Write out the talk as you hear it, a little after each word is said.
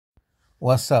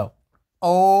What's up?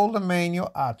 Old Emmanuel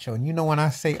Acho. And you know when I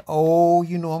say oh,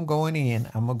 you know I'm going in.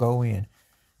 I'm gonna go in.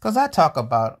 Cause I talk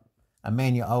about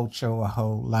Emmanuel Acho a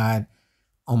whole lot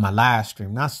on my live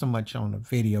stream, not so much on the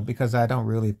video, because I don't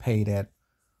really pay that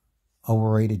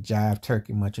overrated jive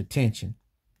turkey much attention.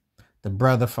 The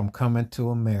brother from Coming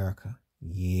to America.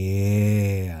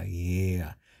 Yeah.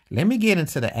 Let me get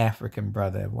into the African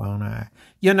brother, won't I?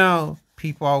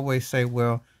 People always say,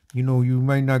 well, you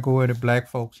may not go at black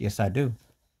folks. Yes, I do.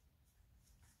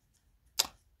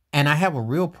 And I have a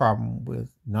real problem with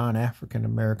non-African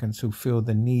Americans who feel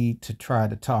the need to try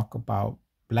to talk about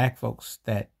black folks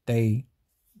that they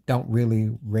don't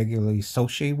really regularly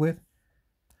associate with.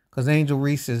 Because Angel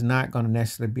Reese is not going to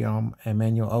necessarily be on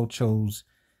Emmanuel Ocho's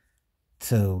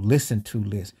to listen to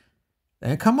list.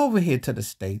 And come over here to the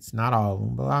States, not all of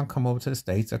them, but I'll come over to the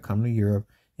States or come to Europe,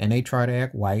 and they try to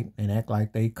act white and act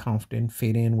like they comfortable and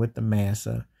fit in with the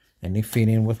massa, and they fit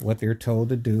in with what they're told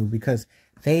to do, because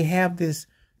they have this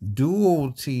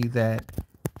duality that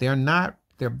they're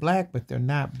black, but they're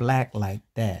not black like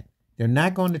that. They're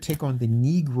not going to take on the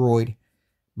Negroid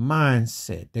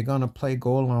mindset. They're going to play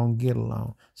go along, get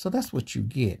along. So that's what you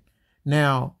get.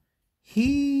 Now,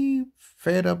 he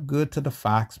fed up good to the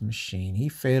Fox machine. He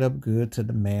fed up good to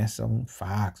the mass on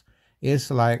Fox.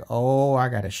 It's like, oh, I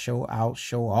got to show out,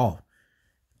 show off.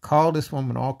 Call this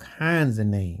woman all kinds of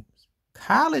names.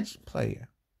 College player.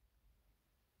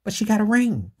 But she got a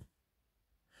ring.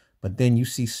 But then you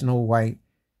see Snow White,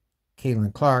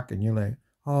 Caitlin Clark, and you're like,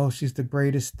 oh, she's the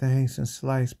greatest thing since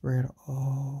sliced bread.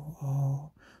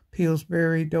 Oh,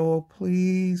 Pillsbury dough,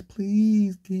 please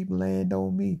keep land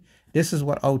on me. This is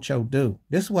what Ocho do.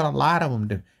 This is what a lot of them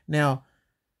do. Now,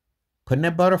 putting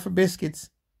that butter for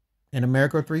biscuits in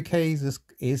America 3Ks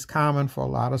is common for a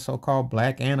lot of so-called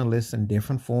black analysts in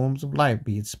different forms of life,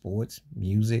 be it sports,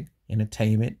 music,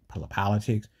 entertainment,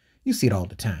 politics. You see it all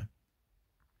the time.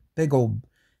 They go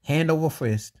hand over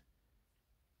fist,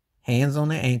 hands on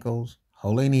their ankles,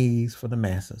 holy knees for the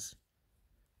masses,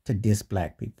 to diss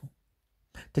black people.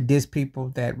 To diss people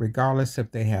that regardless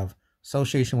if they have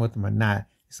association with them or not,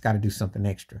 it's got to do something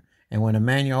extra. And when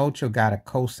Emmanuel Ocho got a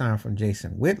cosign from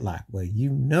Jason Whitlock, well, you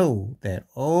know that,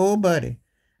 oh, buddy,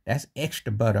 that's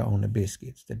extra butter on the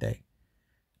biscuits today.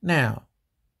 Now,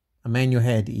 Emmanuel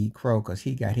had to eat crow because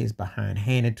he got his behind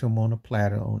handed to him on a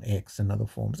platter on X and other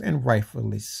forms, and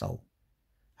rightfully so.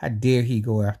 How dare he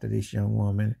go after this young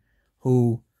woman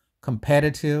who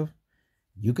competitive?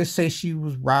 You could say she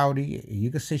was rowdy. You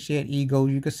could say she had ego.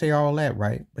 You could say all that,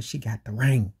 right? But she got the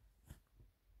ring.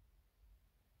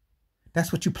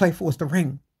 That's what you play for, is the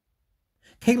ring.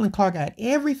 Caitlin Clark got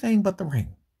everything but the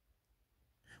ring.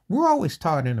 We're always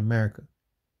taught in America,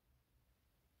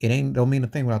 don't mean a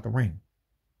thing without the ring.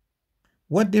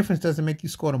 What difference does it make you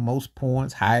score the most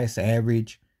points, highest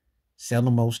average, sell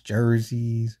the most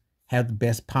jerseys, have the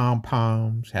best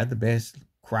pom-poms, have the best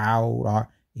crowd, or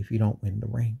if you don't win the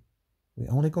ring? We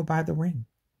only go by the ring.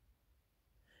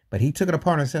 But he took it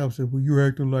upon himself and said, well, you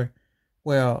acting like,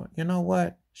 well, you know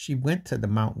what? She went to the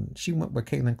mountain. She went where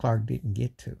Caitlin Clark didn't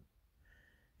get to.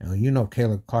 Now,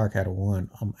 Caitlin Clark had a won.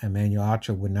 Emmanuel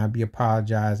Acho would not be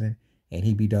apologizing, and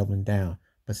he'd be doubling down.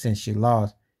 But since she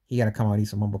lost, he got to come out and eat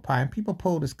some humble pie. And people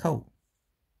pulled his coat.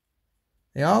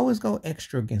 They always go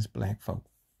extra against black folk,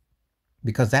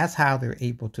 because that's how they're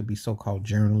able to be so-called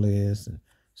journalists and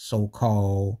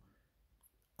so-called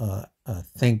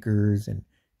thinkers and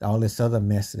all this other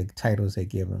mess of the titles they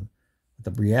give them.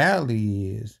 But the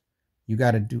reality is you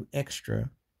got to do extra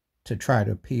to try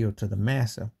to appeal to the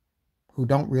massa who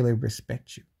don't really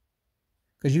respect you,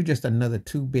 because you're just another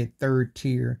 2-bit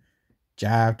third-tier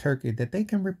jive turkey that they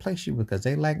can replace you with, because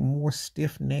they like more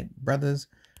stiff-necked brothers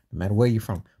no matter where you're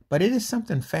from. But it is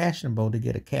something fashionable to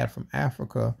get a cat from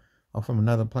Africa or from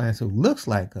another planet who looks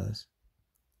like us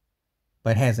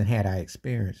but hasn't had our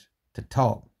experience to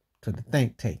talk to the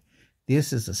think tank.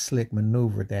 This is a slick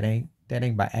maneuver that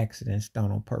ain't by accident. It's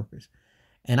done on purpose.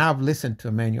 And I've listened to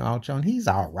Emmanuel Ocho, and he's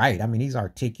all right. I mean, he's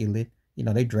articulate.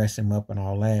 They dress him up and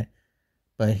all that,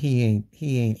 but he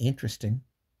ain't interesting.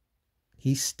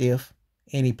 He's stiff,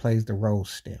 and he plays the role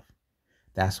stiff.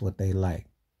 That's what they like.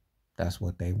 That's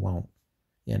what they want,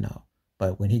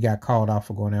 But when he got called out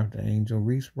for going after Angel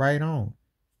Reese, right on.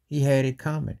 He had it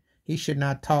coming. He should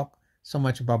not talk so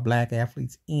much about black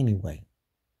athletes anyway,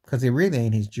 because it really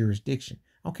ain't his jurisdiction.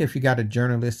 I don't care if you got a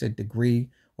journalistic degree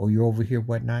or you're over here,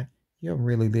 whatnot. You haven't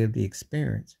really lived the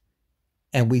experience.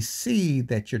 And we see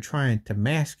that you're trying to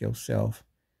mask yourself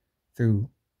through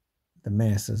the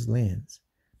masses lens,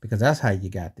 because that's how you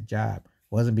got the job. It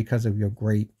wasn't because of your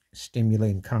great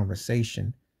stimulating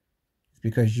conversation. It's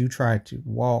because you tried to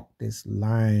walk this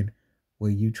line where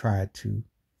you try to,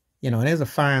 and there's a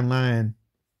fine line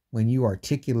when you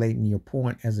articulating your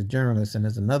point as a journalist, and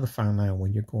there's another fine line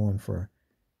when you're going for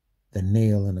the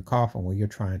nail in the coffin, where you're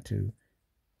trying to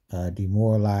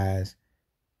demoralize,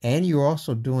 and you're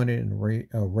also doing it in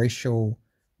a racial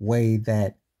way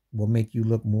that will make you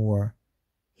look more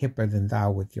hipper than thou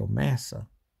with your massa.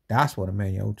 That's what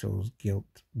Emmanuel Ocho's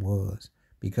guilt was,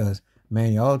 because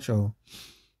Emmanuel Ocho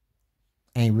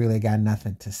ain't really got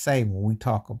nothing to say when we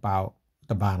talk about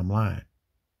the bottom line.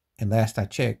 And last I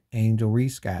checked, Angel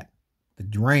Reese got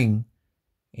the ring,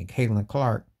 and Caitlin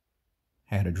Clark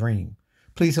had a dream.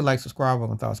 Please hit like, subscribe,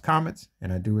 on thoughts, comments,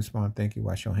 and I do respond. Thank you.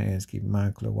 Wash your hands. Keep your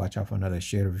mind clear. Watch out for another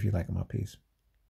share if you like my piece.